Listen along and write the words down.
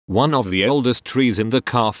One of the oldest trees in the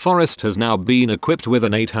car forest has now been equipped with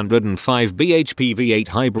an 805 bhp V8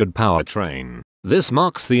 hybrid powertrain. This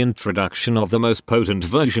marks the introduction of the most potent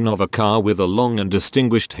version of a car with a long and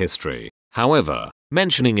distinguished history. However,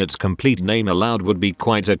 mentioning its complete name aloud would be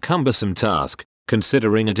quite a cumbersome task,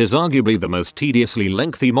 considering it is arguably the most tediously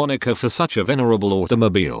lengthy moniker for such a venerable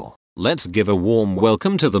automobile. Let's give a warm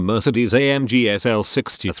welcome to the Mercedes-AMG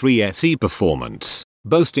SL63 SE Performance.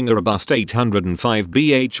 Boasting a robust 805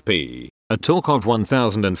 bhp, a torque of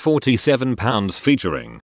 1047 pounds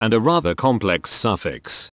featuring, and a rather complex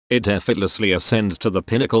suffix, it effortlessly ascends to the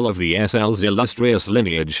pinnacle of the SL's illustrious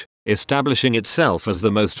lineage, establishing itself as the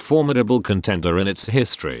most formidable contender in its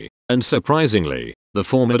history. And surprisingly, the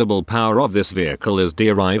formidable power of this vehicle is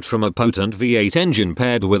derived from a potent V8 engine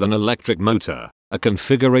paired with an electric motor, a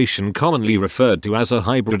configuration commonly referred to as a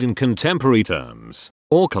hybrid in contemporary terms,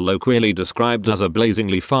 or colloquially described as a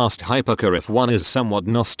blazingly fast hypercar if one is somewhat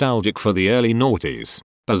nostalgic for the early noughties.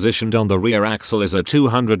 Positioned on the rear axle is a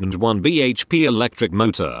 201 bhp electric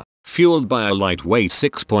motor, fueled by a lightweight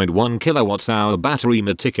 6.1 kWh battery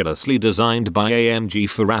meticulously designed by AMG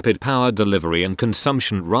for rapid power delivery and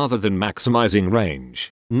consumption rather than maximizing range.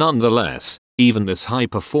 Nonetheless, even this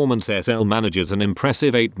high-performance SL manages an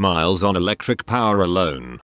impressive 8 miles on electric power alone.